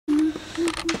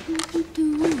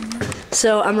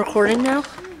So I'm recording now.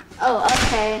 Oh,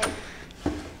 okay.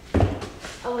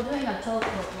 Oh, we're doing a Toco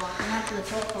vlog. And after the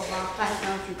Toco vlog, I don't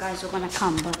know if you guys are gonna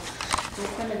come, but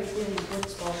we're gonna be doing a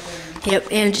blitzball thing. Yep,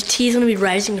 and T's gonna be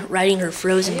riding her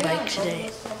Frozen bike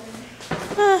today.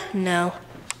 No.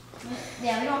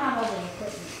 Yeah, we don't have all the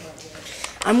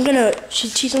equipment for it.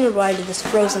 She's gonna ride this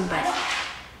Frozen bike.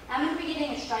 I'm gonna be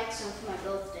getting a strike zone for my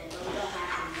birthday, but we don't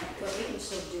have it yet, but we can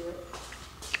still do it.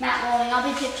 Matt Rolling, I'll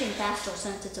be pitching faster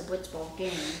since it's a blitzball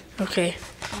game. Okay.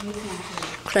 And you can't do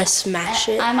it. Could I smash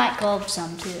it? I might club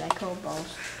some too. I club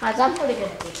balls. I'm pretty good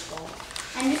at blitzball.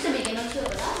 I'm just a beginner to it,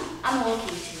 but I'm working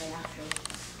to it actually.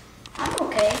 I'm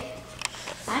okay.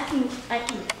 I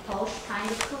can post, kind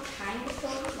of cook,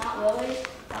 not really.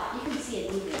 You can see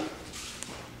it moving.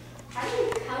 How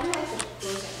do I put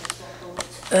those at this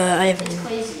post? It's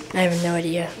crazy. I have no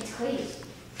idea. It's crazy.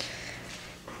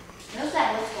 Where's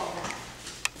that blitzball at?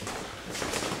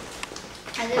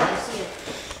 I didn't see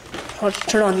it. I'll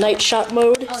turn on night shot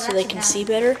mode Oh, so they can see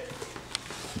better.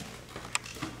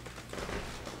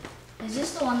 Is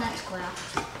this the one that's clapped?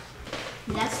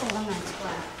 That's the one that's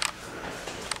clapped.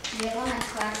 The one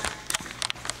that's clapped.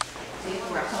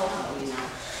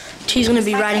 She's gonna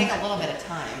be riding. Take a little bit of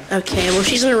time. Okay, well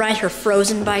she's gonna ride her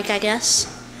Frozen bike, I guess.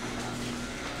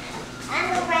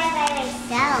 I'm gonna ride by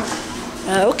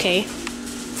myself. Okay. You can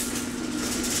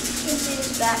see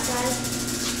this back,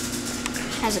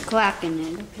 guys. Has a clack in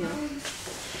it up here.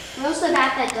 Where's the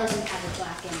back that doesn't have a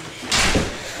clack in it?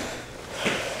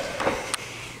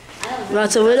 I don't know.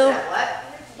 Lots of little.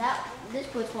 This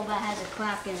blitzball bat has a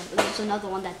crack in it, but there's another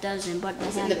one that doesn't. But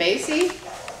Is it in the basey?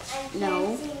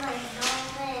 No. See my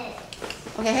helmet.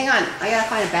 Okay, hang on. I gotta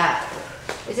find a bat.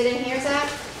 Is it in here, Zach?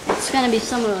 It's gonna be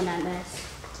somewhere in that mess.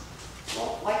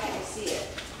 Well, why can't I see it?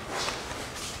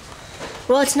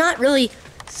 Well, it's not really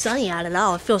sunny out at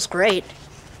all. It feels great.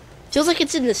 Feels like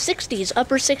it's in the 60s,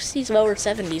 upper 60s, lower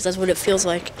 70s. That's what it feels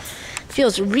like. It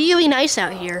feels really nice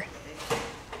out here.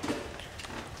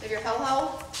 Is your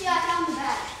ho-ho? Yeah, I found the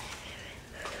bat.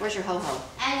 Where's your ho-ho?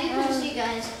 As you can see,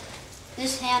 guys,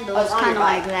 this handle Oh, is it's on kind of your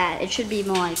like bike. that. It should be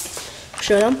more like.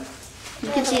 Show them. You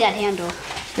can see that handle.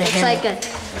 The It's handle. like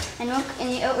a. And look,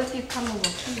 if you come over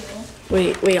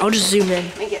here, Wait, I'll just zoom in.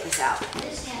 Let me get this out.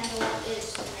 this handle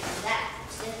is like that.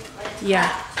 It's different, but it's Yeah.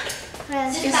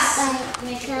 flat. This bat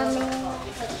makes it go up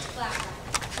because it's flat.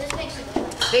 This makes it go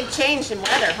up. Big change in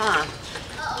weather, huh?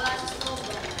 Oh, that's a slow ball.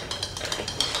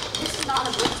 This is not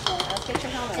a blitzball. Get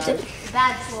your helmet It's on. a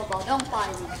bad slow ball. Don't buy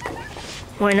these.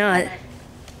 Why not?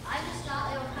 I just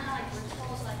thought they were kind of like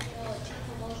blitzballs, like a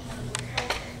cheaper version of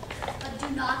blitzballs. But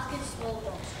do not get slow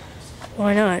balls.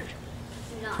 Why not?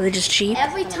 Do not. Are they just cheap?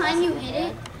 Every time you hit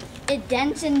it, it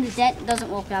dents and the dent doesn't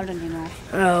work out anymore.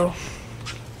 Oh.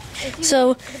 If you,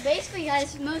 So- basically,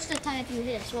 guys, most of the time if you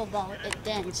hit a slow ball, it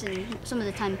dents, and some of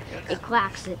the time it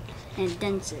cracks it and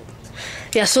dents it.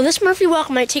 Yeah, so this Murphy walk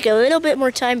might take a little bit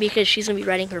more time because she's gonna be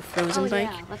riding her Frozen bike.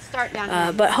 Yeah. Let's start down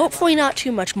here. But hopefully not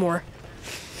too much more.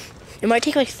 It might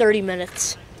take like 30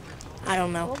 minutes. I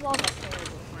don't know. Slow balls are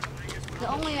terrible.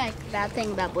 The only bad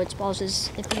thing about blitzballs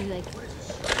is if you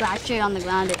scratch it on the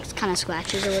ground, it kind of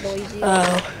scratches a little easier.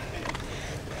 Oh.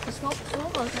 The slow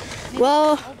balls,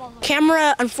 Well,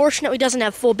 camera unfortunately doesn't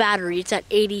have full battery. It's at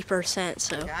 80%,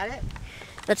 so Got it?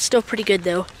 that's still pretty good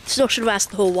though. Still should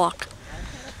last the whole walk.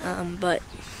 But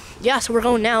yeah, so we're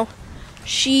going now.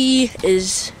 She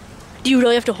is. Do you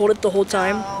really have to hold it the whole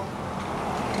time?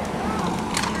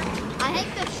 I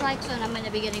think the strike zone I'm going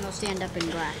to be getting will stand up in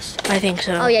grass. I think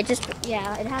so. Oh yeah, it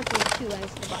has the two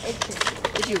ways.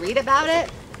 It's Did you read about it?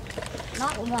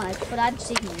 not much, but I've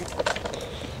seen it.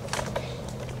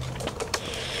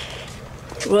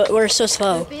 We're so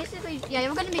slow. Basically, yeah,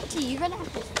 you're going to make tea. You're going to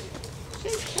have to.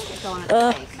 She'll get going.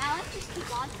 Uh, Now let's just keep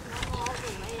on all the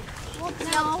way. Well,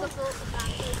 no.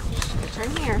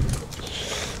 Turn here.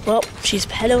 Well, she's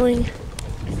pedaling.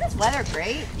 Is this weather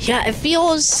great? Yeah, it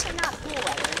feels. Not cool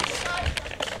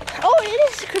weather. Oh,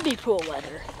 it is. It could be cool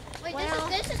weather. Wait,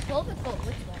 this is perfect for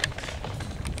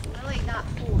blitzball. Really not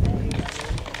cool day.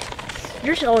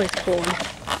 Yours always cool.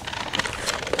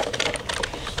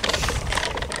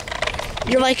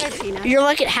 You're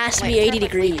like it has to be 80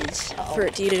 degrees for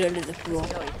it to go to the pool.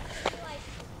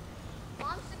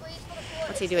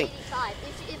 What's he doing?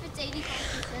 If it's 85,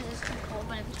 she says it's too cold.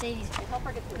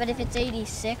 But if it's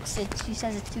 86, she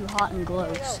says it's too hot and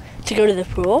glows. To go to the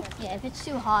pool? Yeah, if it's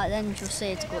too hot, then she'll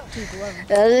say it's too glowing.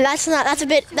 That's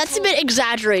a bit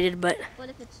exaggerated, but But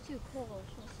if it's too cold,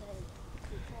 she'll say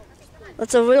it's too cold.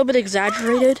 that's a little bit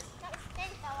exaggerated.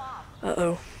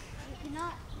 Uh-oh. You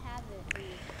cannot have it be,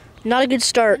 Not a good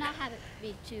start.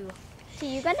 too.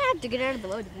 See, you're gonna have to get out of the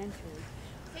boat eventually.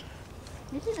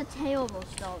 This is a terrible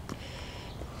start.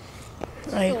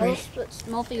 I agree.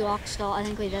 Multi-lock start. I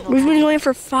think we did. We've been going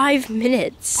for 5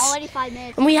 minutes. Already 5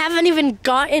 minutes. And we haven't even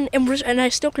gotten, and I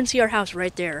still can see our house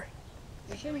right there.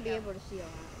 You shouldn't be able to see our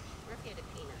house.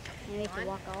 And we have to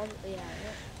walk all the way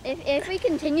out. If we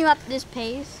continue up this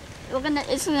pace,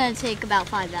 it's gonna take about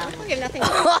 5 hours. We have nothing.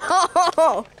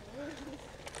 I'll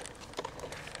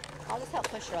just help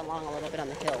push her along a little bit on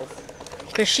the hills.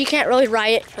 Because she can't really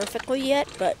ride it perfectly yet,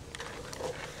 but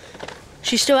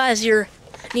she still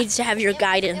needs to have your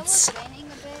guidance. It was raining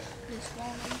a bit this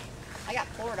morning. I got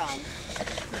poured on.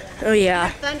 Oh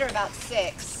yeah. Thunder about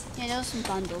 6. Yeah, there was some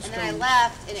thunderstorms. And then I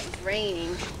left and it was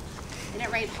raining. And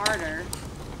it rained harder.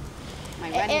 My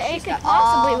running It shoes could got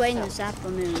possibly all rain soaked. this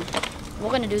afternoon.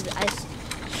 We're gonna do the ice.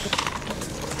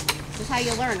 This is how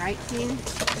you learn, right, team?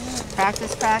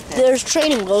 Practice, practice. There's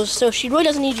training wheels, so she really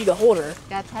doesn't need you to hold her.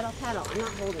 Got pedal, pedal. I'm not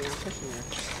holding her, I'm pushing her.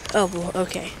 Oh, well,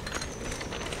 okay.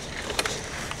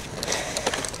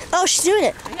 Oh, she's doing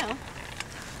it. I know.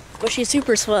 But she's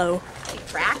super slow. She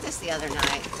practiced the other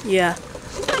night. Yeah.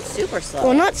 She's not super slow.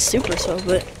 Well, not super slow,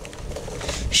 but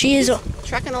she is.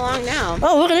 Trucking along now.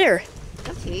 Oh, look at there.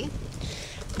 Okay.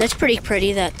 That's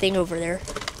pretty, that thing over there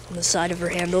on the side of her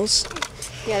handles.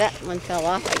 Yeah, that one fell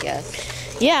off, I guess.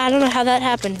 Yeah, I don't know how that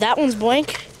happened. That one's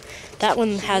blank. That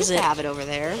one has Just it. have it over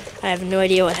there. I have no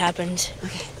idea what happened.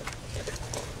 Okay.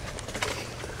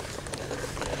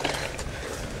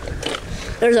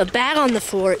 There's a bag on the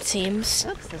floor, it seems.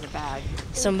 Oops, there's a bag.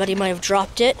 Somebody might have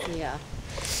dropped it. Yeah.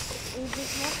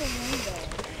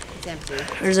 It's empty.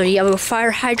 There's a yellow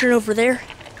fire hydrant over there.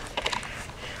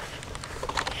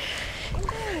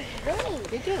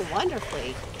 You're doing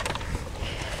wonderfully.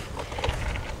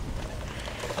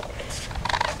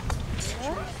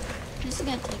 This is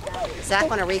gonna take hours. Zach,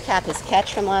 want to recap his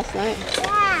catch from last night?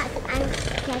 Yeah, I'm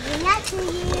catching up to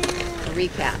you. A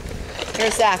recap.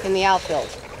 Here's Zach in the outfield.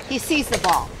 He sees the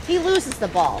ball. He loses the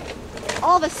ball.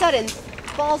 All of a sudden,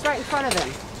 ball's right in front of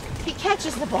him. He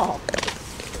catches the ball.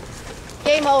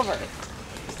 Game over.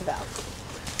 Just about.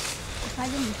 If I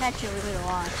didn't catch it, we would have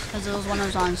lost. Because it was when I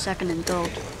was on second and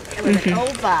third. It was an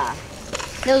over.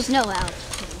 There was no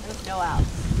outs. There was no out.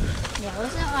 Yeah,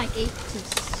 wasn't it like 8 to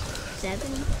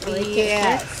 7? Or 8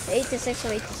 Yes. To 6? 8 to 6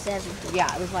 or 8 to 7?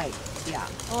 Yeah, it was like, yeah.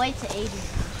 Or 8 to 80.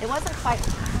 It wasn't quite.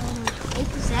 8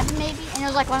 to 7 maybe? And it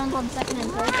was like when I was on second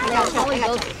and third.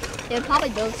 They would probably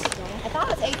both still. I thought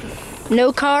it was 8 to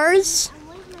No cars?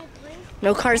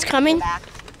 No cars coming? back.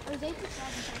 It was 8 to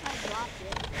 7, so I kind of dropped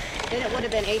it. Then it would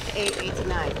have been 8 to 8, 8 to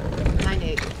 9. 9 to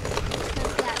 8.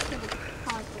 Because that could have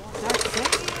caused a lot.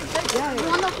 Good job. You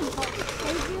want to control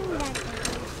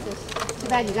Too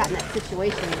bad you got in that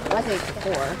situation. It was 8 to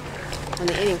 4 when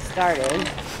the inning started.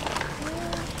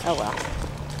 Oh well.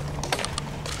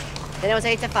 Then it was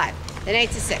 8 to 5. Then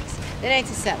 8 to 6. Then 8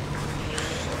 to 7.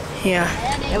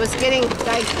 Yeah. It was getting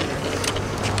dicey.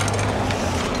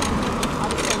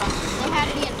 They had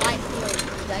me in right field in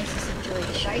a dicey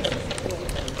situation.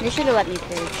 They should have let me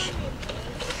pitch.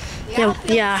 Yeah.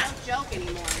 Don't joke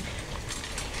anymore.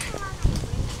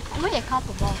 I'm gonna get a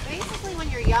couple balls. Basically, when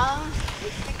you're young, you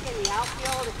stick in the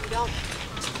outfield if you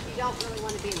don't really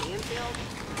want to be in the infield.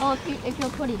 Oh, if you're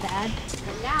pretty bad.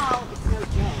 But now it's no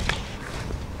joke.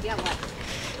 Yeah, what?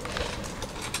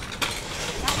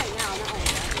 Not right now. Not right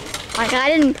now. Like I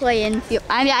didn't play infield.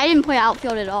 I mean, I didn't play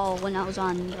outfield at all when I was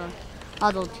on the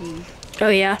other team. Oh,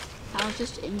 yeah. I was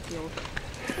just infield.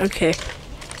 Okay.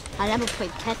 I never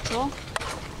played catcher.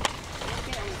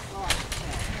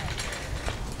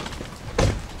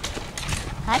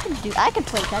 I could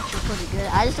play catcher pretty good.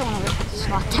 I just don't want to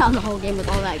slot down the whole game with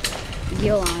all that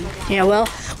gear on. Yeah, well,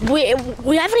 we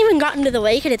haven't even gotten to the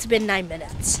lake and it's been 9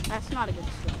 minutes. That's not a good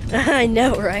start. I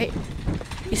know, right?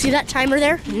 You see that timer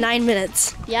there? 9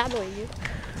 minutes. Yeah, I believe you.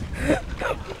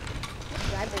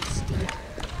 Driveway's steep.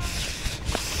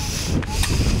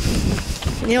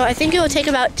 You know, I think it will take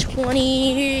about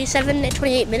 27 to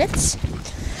 28 minutes.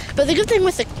 But the good thing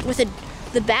with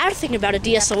the bad thing about a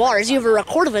DSLR is you have a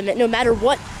record limit no matter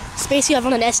what space you have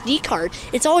on an SD card.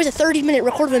 It's always a 30-minute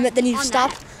record limit, then you On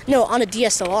stop. that? No, on a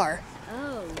DSLR.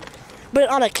 Oh. But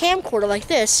on a camcorder like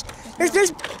this,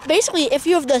 there's basically, if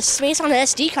you have the space on an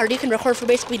SD card, you can record for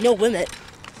basically no limit.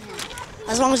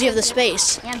 As long as you have the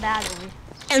space. And battery.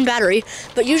 And battery.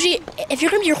 But usually, if you're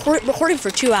going to be recording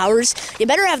for 2 hours, you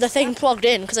better have the thing plugged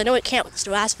in, because I know it can't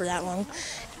last for that long.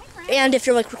 And if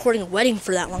you're like recording a wedding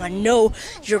for that long, I know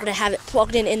you're going to have it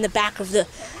plugged in the back of the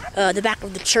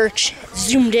church,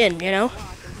 zoomed in, you know?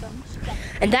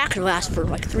 And that could last for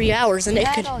like 3 hours, and it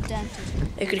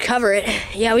could cover it.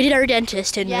 Yeah, we did our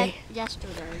dentist, didn't we?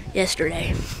 Yesterday.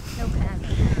 Yesterday. No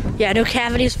cavity. Yeah, no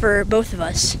cavities for both of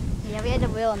us. Yeah. Yeah, we had to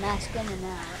wear a mask in and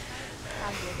out.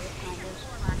 I did it, kind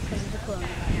of. Because of the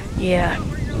coronavirus. Yeah.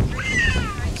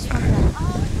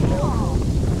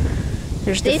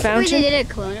 There's the Basically, fountain. they did a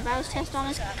coronavirus test on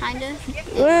us, kind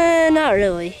of. Not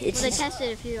really. Well, It's they tested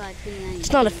if you like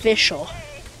it's not official.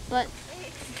 But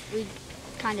we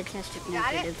kind of tested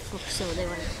negative, so they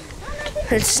were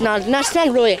It's not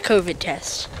really a COVID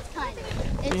test. kind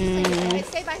of. It's just like,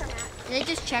 Stay by her mat. they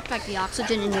just checked like the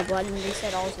oxygen in your blood, and they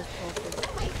said all was perfect.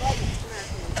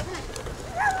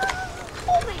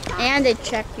 And they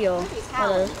checked your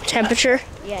Temperature.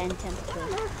 yeah, and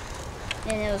temperature.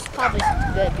 And it was probably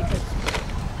good because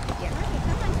yeah.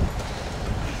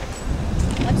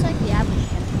 What's like the average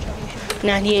temperature you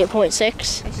should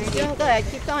 98.6. She's doing good.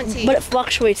 Keep going, T. But it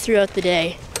fluctuates throughout the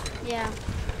day. be? Yeah.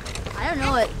 I don't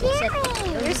know what they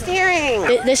said. You're steering.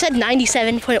 They said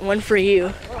 97.1 for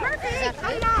you.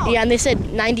 Yeah, and they said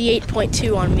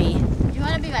 98.2 on me. Do you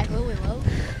want to be like really low?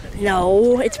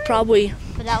 No, it's probably,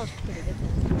 But that was pretty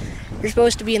good. you're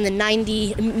supposed to be in the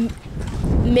 90,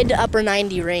 mid to upper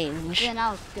 90 range. Yeah,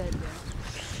 that was good.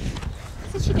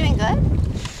 Isn't she doing good?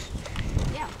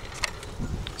 Yeah.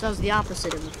 So that was the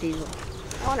opposite of a diesel.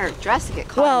 I want her dress to get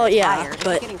caught. Well, in the yeah, tire. Is she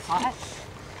but- getting caught?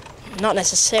 Not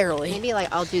necessarily, Maybe like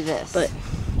I'll do this. but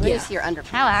Let me yeah, see your underpants.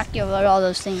 How accurate are all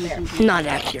those things? not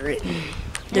accurate.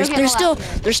 They're They're still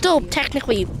accurate. they're still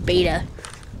technically beta.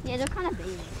 Yeah, they're kind of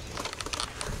baby.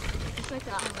 Just like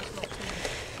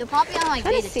they're probably on like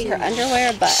I want beta to see 2 her now.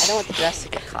 underwear, but I don't want the dress to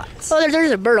get caught. Oh,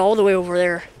 there's a bird all the way over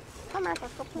there. Come on,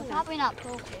 let's go play They're now. probably not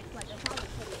perfect, but they're probably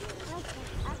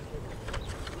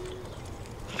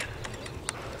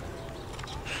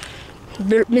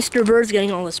Mr. Bird's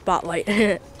getting all the spotlight.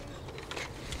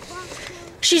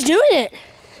 She's doing it.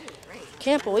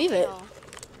 Can't believe it.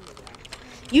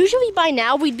 Usually by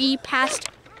now we'd be past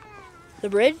the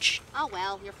bridge, Oh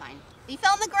well, you're fine. You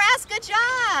fell in the grass. Good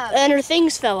job. and her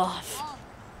things fell off.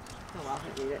 Oh well, I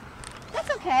did it. That's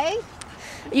okay.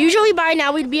 Usually by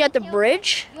now we'd be at the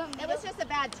bridge. You want me It to, was just a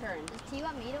bad turn. do you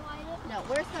want me to ride it? No,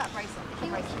 where's that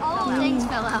bracelet? All things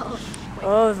fell out.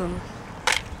 All of them.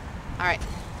 All right.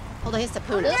 Hold on, he's the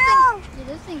puna.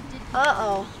 Those things did.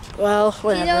 Uh-oh. Well, You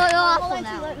know, whatever. they're awful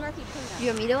now. You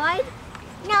want me to ride?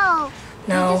 No.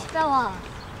 They No. just fell off.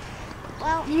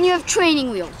 Well, and you have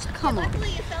training wheels. Come on. Luckily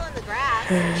you fell in the grass.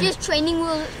 She has training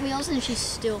wheels and she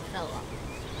still fell off.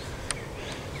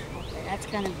 Okay, that's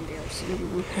kind of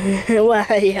embarrassing. Well,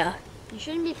 yeah. You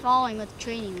shouldn't be falling with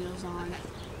training wheels on.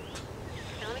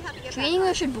 Let me help you get Training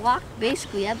wheels should block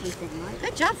basically everything, right?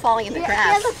 Good job falling in the She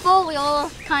grass. has a four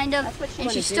wheel, kind of, what you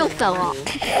and she wanna still do. fell off.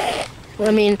 Well,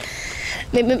 I mean,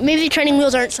 maybe the training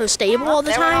wheels aren't so stable all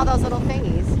the There were all time. those little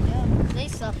thingies. They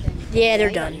suck then. Yeah, they're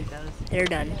you don't done. need those. They're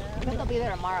done. I bet they'll be there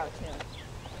tomorrow too.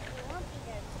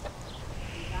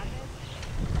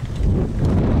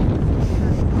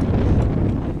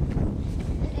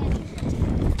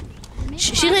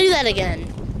 She's gonna do that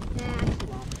again.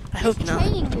 I hope not.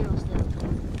 Training wheels though.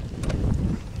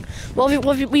 Well,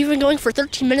 we've been going for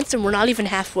 13 minutes and we're not even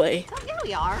halfway. Oh, yeah,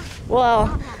 we are.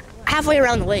 Well, halfway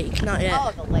around the lake, not yet.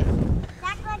 Oh, the lake.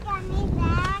 Zach, look at me,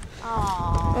 Zach.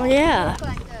 Oh. Oh, yeah.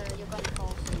 You're going to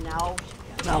fall soon. No.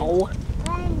 No.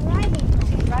 I'm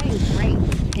riding. Riding's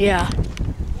great. Yeah.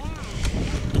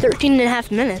 13 and a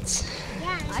half minutes.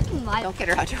 Yeah. I can ride. Don't get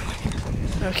her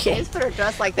underwear. Okay. Just put her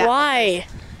dress like that. Why?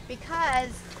 Because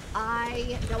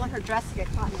I don't want her dress to get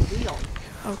caught in the wheel.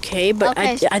 Okay, but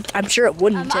Okay, I'm sure it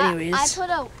wouldn't I anyways. put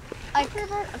a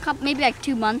couple, maybe like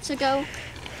 2 months ago.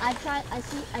 I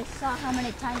saw how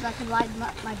many times I could ride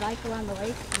my bike around the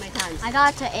lake. How many times? I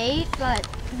got to 8,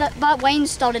 but Wayne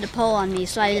started to pull on me,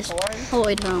 so I just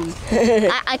hurried home.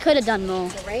 I could have done more.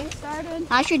 The rain started.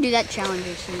 I should do that challenge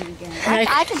soon again. And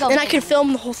I could go. and more I could than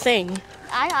film the whole thing.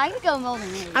 I could go more than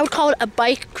 8. I would call it a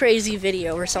bike crazy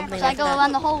video or something So I like go that.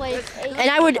 around the whole lake. And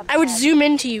I would zoom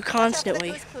into you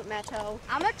constantly.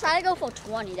 I'm gonna try to go for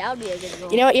 20. That would be a good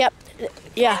goal. You know what? Yep.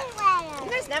 Yeah. You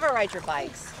guys never ride your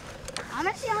bikes. I'm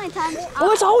gonna see how many times.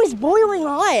 Oh, it's always boiling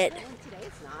hot. Today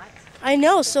it's not. I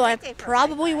know, so I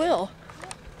probably will.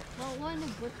 Well, one of the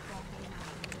good stuff.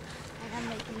 And I'm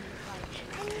making it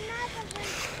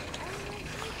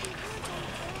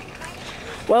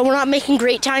Well, we're not making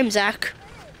great time, Zach.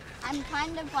 I'm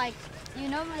kind of like, you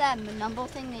know that number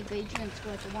thing they grade you in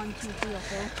school? It's a 1, 2, 3, or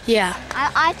 4. Yeah.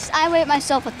 I rate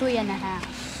myself a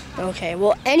 3.5. Okay,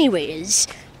 well, anyways,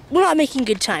 we're not making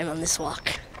good time on this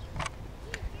walk.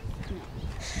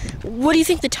 What do you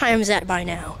think the time's at by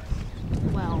now?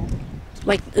 Well,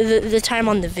 Like, the time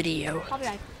on the video? probably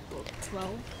like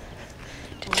 12.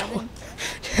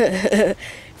 11.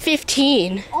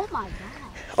 15. Oh my god.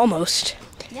 Almost.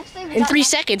 Yesterday we In got 3 done-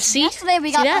 seconds, see? Yesterday we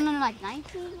See got that? done in like 19.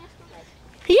 Yesterday.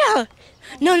 Yeah.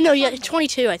 No, yeah,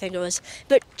 22 I think it was.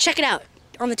 But check it out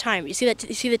on the time. You see that?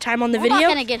 You see the time on the We're video? not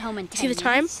gonna get home in 10 See the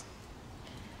time? minutes.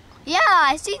 Yeah,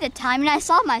 I see the time and I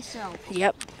saw myself.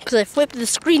 Yep. Because I flipped the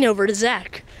screen over to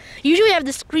Zach. Usually I have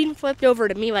the screen flipped over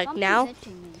to me like Something's now,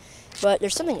 itching me. but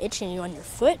there's something itching you on your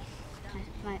foot.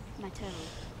 My toe.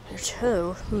 Your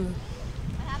toe.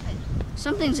 What happened?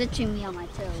 Something's itching me on my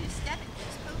toe. Step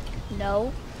it.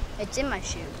 No, it's in my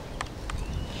shoe.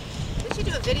 We should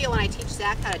do a video when I teach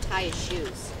Zach how to tie his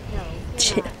shoes. No,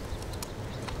 Shit.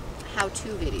 How-to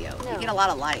video. No. You get a lot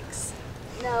of likes.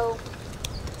 No,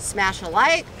 Smash a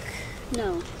like.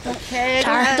 no. Okay,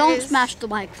 Tara, Don't smash the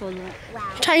mic for that.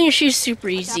 Tying your shoes super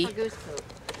easy. Stop a goose poop.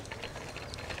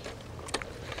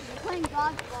 We're playing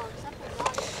dodgeball, except for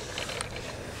dodgeball.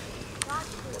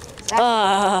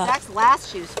 Zach's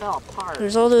last shoes fell apart.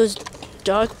 There's all those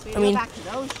dog. So you I go mean, back to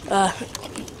those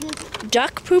shoes.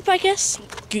 duck poop, I guess.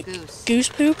 Goose. Goose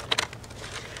poop.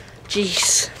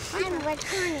 Jeez. I'm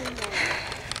returning them.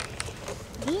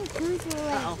 These goose are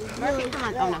Uh-oh. like Murphy, come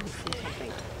on. Oh, no, he's doing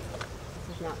something.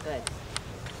 This is not good.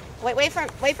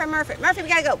 Wait for Murphy. Murphy, we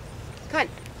gotta go. Come on.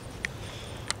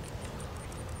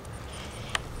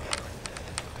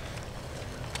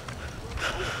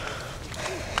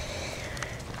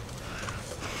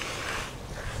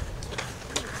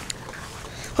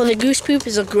 Well, the goose poop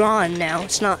is gone now.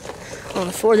 It's not on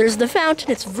the floor. There's the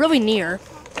fountain. It's really near.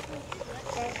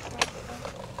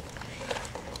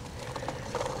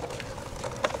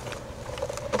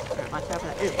 Watch out for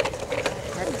that. Ew.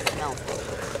 That doesn't smell.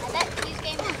 I bet these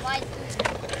games are wide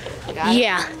open. You got it?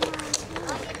 Yeah.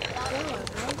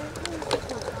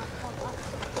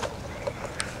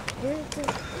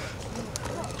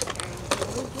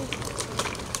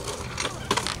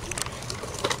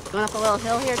 Going up a little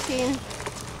hill here, Teen.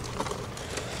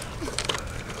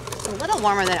 It's a little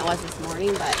warmer than it was this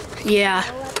morning, but Yeah.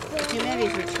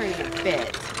 humidity's returning a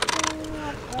bit.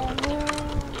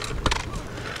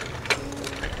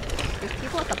 There's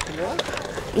people at the pool?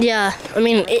 Yeah. I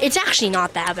mean, it's actually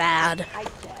not that bad. I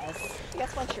guess. I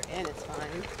guess once you're in, it's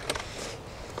fine.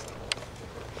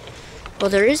 Well,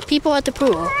 there is people at the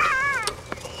pool.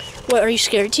 What, are you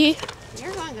scared, T?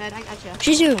 You're going good. I got you.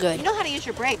 She's doing You good. know how to use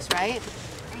your brakes, right?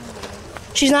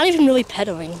 She's not even really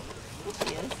pedaling. Yes,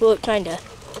 she is. Well, kinda.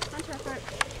 Hunter effort.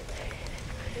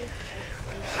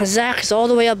 Zach is all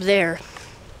the way up there.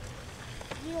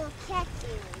 you'll catch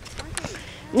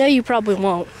you. No, you probably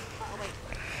won't.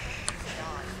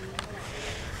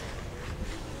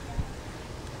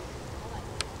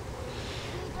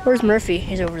 Where's Murphy?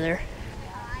 He's over there.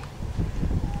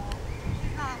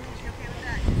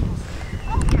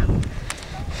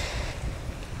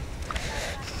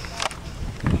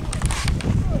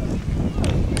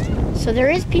 So there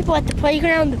is people at the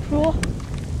playground, the pool.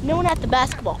 No one at the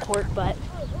basketball court, but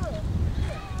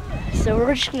so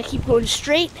we're just gonna keep going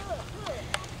straight.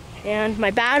 And my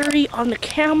battery on the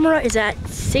camera is at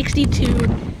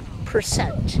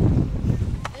 62%. This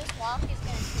walk is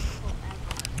gonna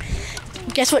take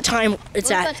forever. Guess what time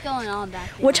it's Look at? what's going on back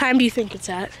there. What time do you think it's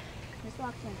at? This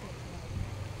walk's gonna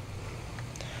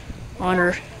take On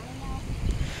her.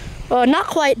 Well, not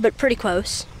quite, but pretty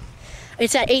close.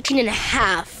 It's at 18 and a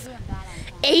half.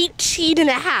 18 and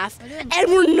a half.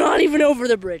 And we're not even over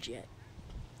the bridge yet.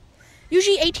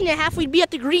 Usually 18 and a half, we'd be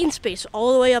at the green space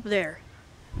all the way up there.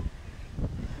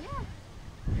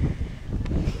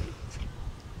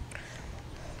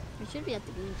 We should be at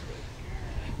the green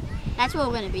space. That's where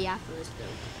we're gonna be after this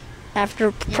though.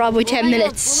 After probably 10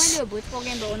 minutes. We're gonna do a blitzball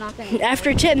game, but we're not gonna.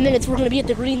 After 10 minutes, we're going to be at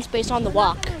the green space on the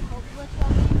walk.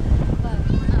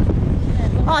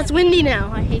 Oh, it's windy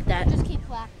now. I hate that. Just keep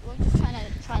we're just trying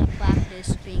to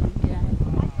practice being good at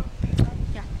it.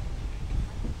 Yeah.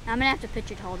 I'm gonna have to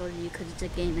pitch it harder than you because it's a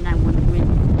game and I want to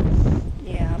win.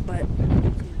 Yeah, but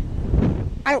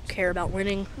I don't care about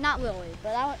winning. Not really,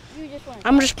 but you just want to.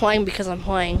 I'm just playing because I'm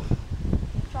playing.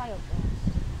 try your best.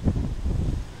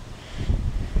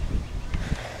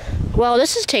 Well,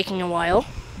 this is taking a while.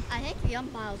 I think the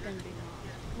umpire's gonna be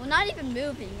gone. We're not even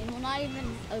moving, and we're not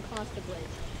even across the bridge.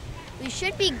 We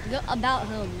should be about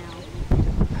home now,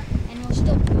 and we're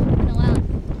still moving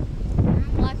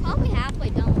around. Well, I'm probably halfway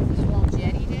done with this walk.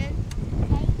 Jetty did?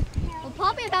 We're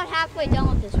probably about halfway done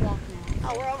with this walk now.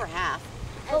 Oh, we're over half.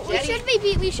 But we Jetty- should be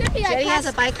like Jetty has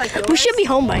a past, bike like yours? We should be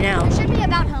home by now. we should be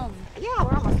about home. Yeah,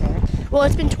 we're almost there. Well,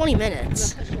 it's been 20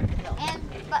 minutes. And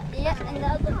the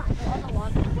other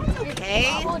one.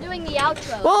 Okay. We're doing the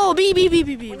outro. Whoa, beep.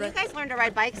 When you guys learned to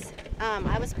ride bikes,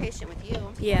 I was patient with you.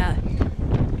 Yeah.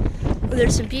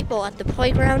 There's some people at the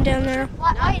playground down there.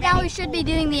 Well, right now we should be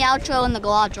doing the outro in the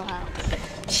garage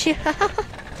house. Yeah.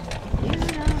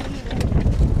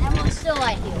 And we're still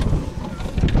right here.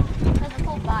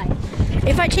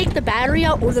 If I take the battery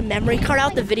out or the memory card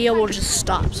out, the video will just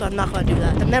stop, so I'm not gonna do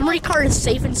that. The memory card is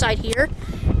safe inside here.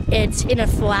 It's in a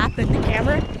flap in the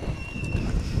camera.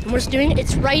 And what it's doing,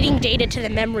 it's writing data to the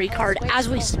memory card as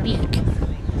we speak.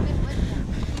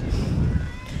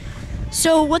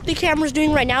 So what the camera's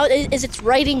doing right now is it's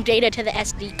writing data to the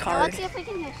SD card. Let's see if we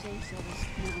can hear Say So.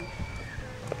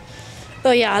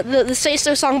 Oh yeah, the Say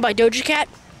So song by Doja Cat.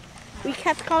 We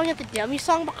kept calling it the dummy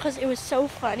song because it was so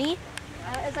funny.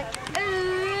 It's like.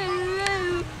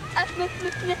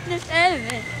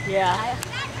 Yeah.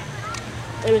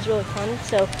 It was really fun.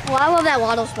 So. Well, I love that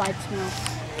waddle slide smell.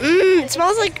 It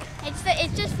smells like.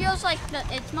 It just feels like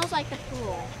it smells like the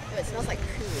pool. It smells like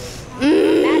poo.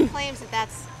 Matt claims that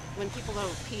that's when people go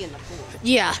pee in the pool.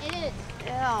 Yeah. It is.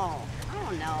 Ew. I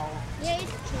don't know. Yeah,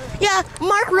 it's true. Yeah.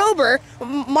 Mark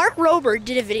Rober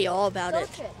did a video all about it.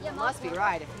 Yeah, It must be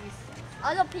right if he's.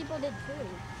 Other people did too.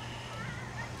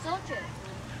 Don't you?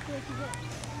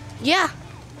 Yeah.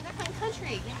 They're playing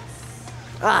country. Yes.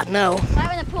 Ah no.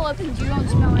 Right when the pool opens, you don't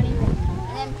smell anything,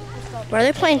 and then people start. Why are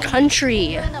they playing country?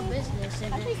 You're in a business,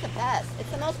 and Country's the best. It's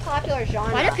the most popular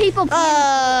genre. why do people pee?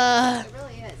 It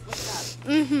really is. Look it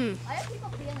up. Why do people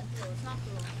pee in the pool? It's not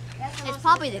cool. It's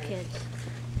probably the kids.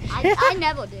 I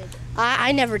never did.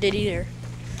 I never did either.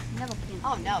 Never pee.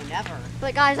 Oh no, never.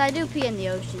 But guys, I do pee in the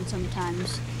ocean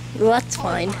sometimes. Well, that's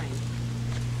fine.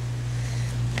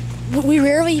 We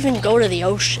rarely even go to the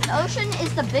ocean. The ocean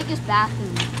is the biggest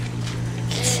bathroom.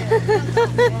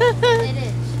 It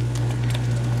is.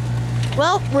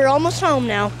 Well, we're almost home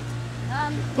now.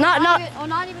 Not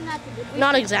even that.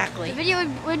 Not The exactly. video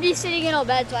would be sitting in our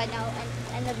beds right now,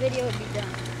 and the video would be done.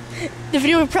 The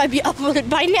video would probably be uploaded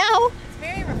by now. It's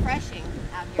very refreshing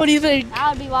out here. What do you think? I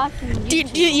would be watching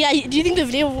YouTube. Do you think the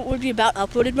video would be about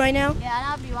uploaded by now? Yeah, and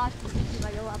I would be watching YouTube.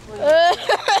 I go upload.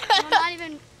 We're not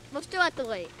even. We're still at the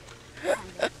lake. Kind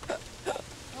of.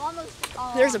 We're almost.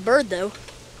 There's a bird though.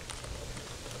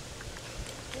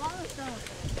 We're almost done with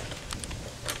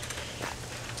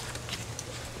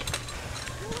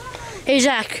it. Hey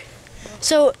Zach.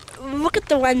 So look at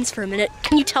the lens for a minute.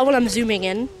 Can you tell when I'm zooming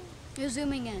in? You're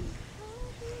zooming in.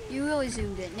 You really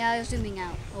zoomed in. Now you're zooming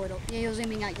out a little. Yeah, you're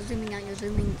zooming out. You're zooming out. You're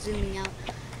zooming out.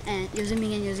 And you're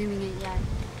zooming in. You're zooming in. Yeah.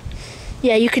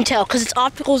 Yeah, you can tell because it's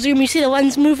optical zoom. You see the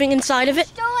lens moving inside of it.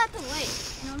 Still at the lake.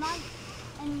 And I'm not.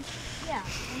 And yeah,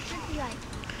 it should be like.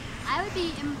 I would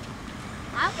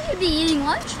be eating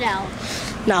lunch now.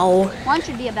 No. Lunch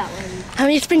would be about ready. I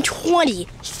mean, it's been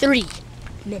 23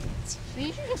 minutes. We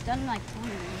usually get done in like 20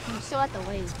 minutes. I'm still at the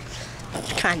lake.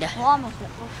 Kinda. We're almost. We're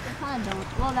kind of done.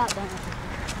 We're about done with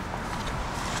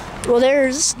it. Well,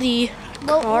 there's the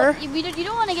car. You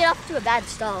don't want to get off to a bad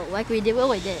start like we did.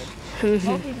 Really did.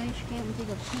 Mostly when she came to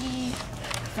go pee,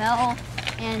 fell,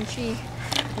 and she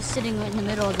was sitting in the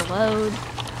middle of the road.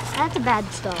 That's a bad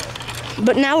start.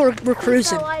 But now we're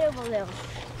cruising Fell right over there.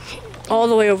 all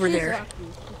the way over She's there. lucky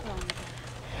she fell on the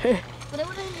concrete. But it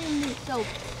wouldn't even be so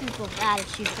super bad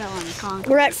if she fell on the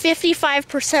concrete. We're at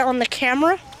 55% on the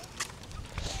camera.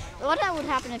 What would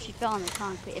happen if she fell on the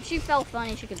concrete? If she fell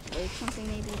funny, she could break something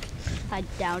maybe. I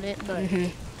doubt it, but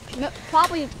she'd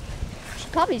probably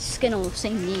skin the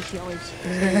same knee she always.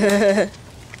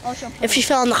 If she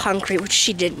fell on the concrete, which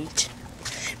she didn't.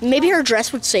 Maybe her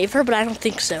dress would save her, but I don't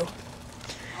think so.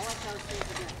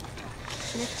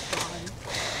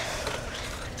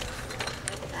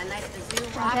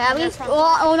 Yeah,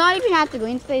 we're not even at the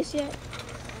green space yet.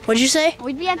 What'd you say?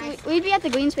 We'd be at the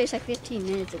green space like 15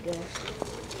 minutes ago.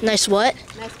 Nice what?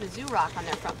 Nice Mizzou rock on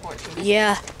their front porch.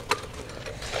 Yeah.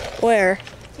 Where?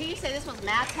 He said this was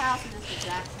Matt's house and this was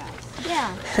Zach's house.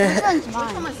 Yeah, this one's Which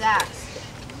one mine. was Zach's?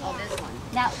 Oh, this one.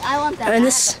 Now I want that. And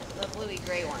this. The bluey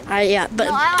gray one. Yeah, but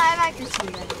No, I like to see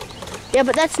that. yeah,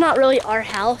 but that's not really our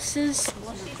houses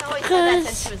Well, she's always said that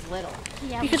since she was little.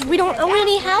 Yeah, because we don't own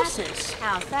any houses.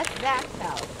 House. That's Zach's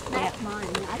house. that's mine.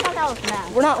 I thought that was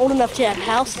Matt. We're not old enough to have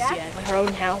houses yet, like our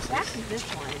own houses. Zach's is this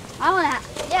one. I want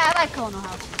to. Yeah, I like colonial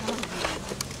houses.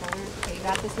 Okay, you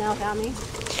got this now without me?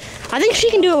 I think she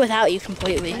can do it without you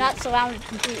completely. We're not surrounded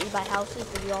completely by houses,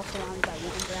 but we're all surrounded by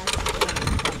one grass.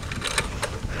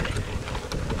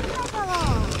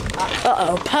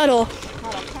 Uh-oh, puddle.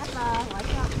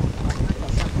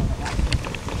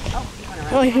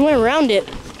 Oh, he went around it.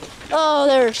 Oh,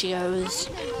 there she goes.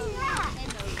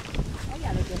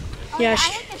 Yeah,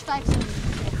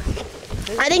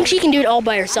 I think she can do it all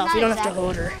by herself. You don't have to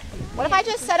hold her. What if I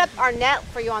just set up our net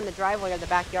for you on the driveway or the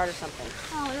backyard or something?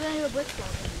 Oh, we're going to do a blitz ball.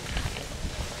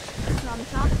 So I'm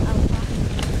talking. I was talking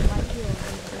right here.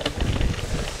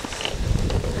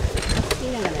 What's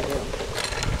Steven gonna do?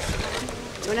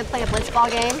 You wanna play a blitz ball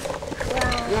game?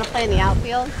 Well, You wanna play in the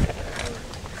outfield?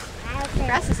 I have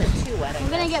Grass isn't too wet. I We're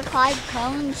gonna guess. get 5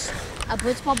 cones, a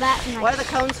blitzball bat, and What are like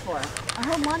the cones for? a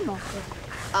whole mud monster.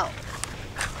 Oh.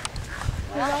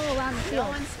 They're all around the No field.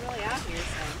 one's really out here, so.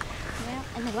 Yeah,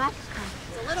 and the grass is fine.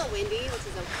 It's a little windy, which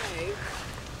is okay.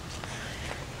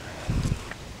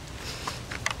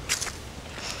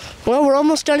 Well, we're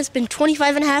almost done. It's been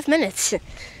 25.5 minutes.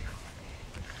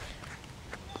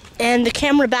 And the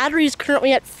camera battery is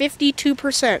currently at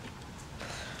 52%.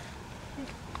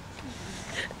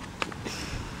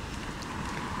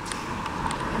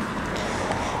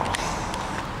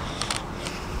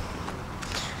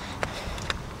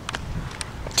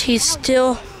 He's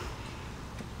still...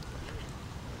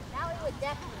 Now we would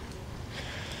definitely.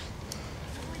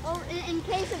 Oh, in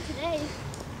case of today,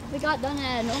 if we got done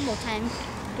at a normal time,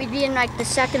 we'd be in like the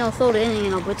second or third inning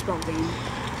in a blitzball game.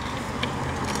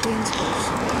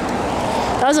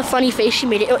 That was a funny face she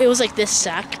made. It was like this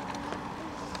sack.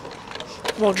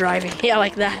 While driving. Yeah,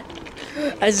 like that.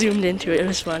 I zoomed into it. It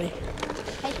was funny.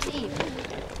 Hey, Steve.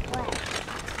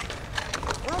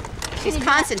 She's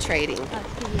concentrating.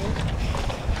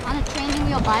 On a training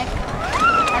wheel bike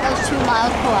that goes 2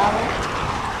 miles per hour.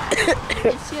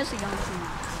 It's seriously going too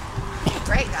much.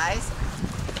 Great, guys.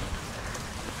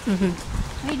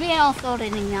 We'd be in our third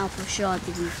inning now for sure, I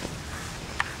believe.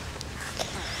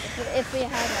 If we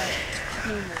had a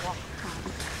normal walk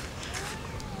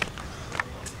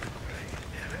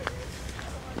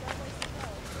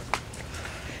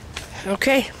time.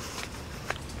 Okay.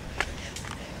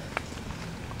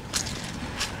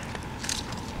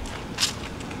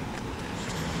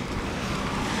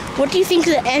 What do you think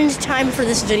the end time for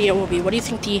this video will be? What do you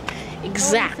think the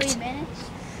exact? 33 minutes.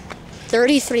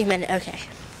 33 minutes. Okay.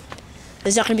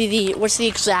 Is that going to be the, what's the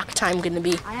exact time going to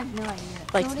be? I have no idea.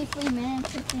 Like- 33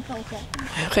 minutes, 54 seconds.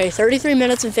 Okay, 33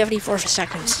 minutes and 54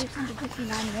 seconds.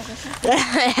 659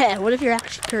 milliseconds. What if you're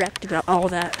actually correct about all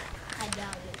that? I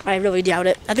doubt it. I really doubt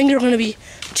it. I think they're going to be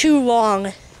too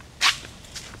long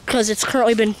because it's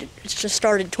just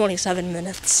started 27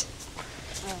 minutes.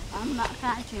 Oh, I'm not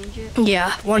gonna change it.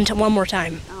 Yeah, one more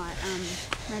time. Alright, I'm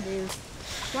gonna do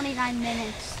 29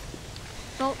 minutes,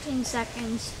 13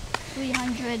 seconds,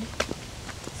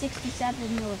 367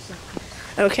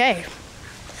 milliseconds. Okay.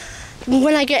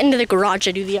 When I get into the garage,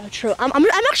 I do the outro. I'm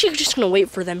actually just gonna wait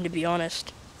for them, to be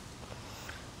honest.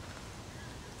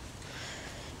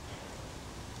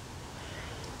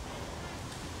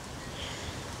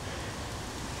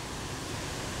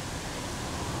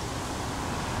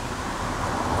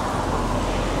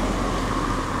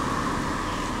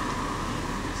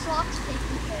 This lock's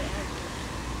taking forever.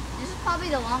 This is probably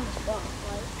the longest walk,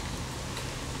 right?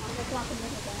 Longest walk we've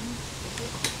ever done.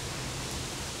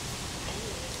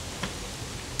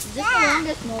 Is this the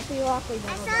longest Murphy walk we've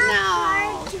ever done?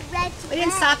 No. We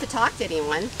didn't stop to talk to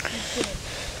anyone.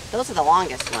 Those are the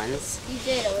longest ones. You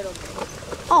did a little bit.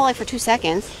 Oh, like for 2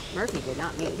 seconds. Murphy did,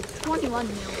 not me. 21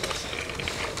 minutes.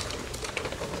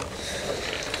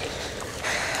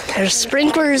 There's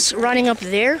sprinklers running up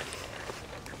there.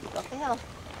 What the hell?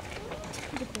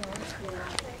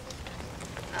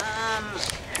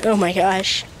 Oh my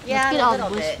gosh. Yeah, Get a all little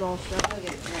the bit. blitzball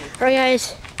stuff. Alright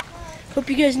guys, hope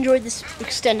you guys enjoyed this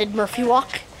extended Murphy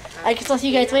walk. I guess I'll see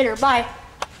you guys later. Bye.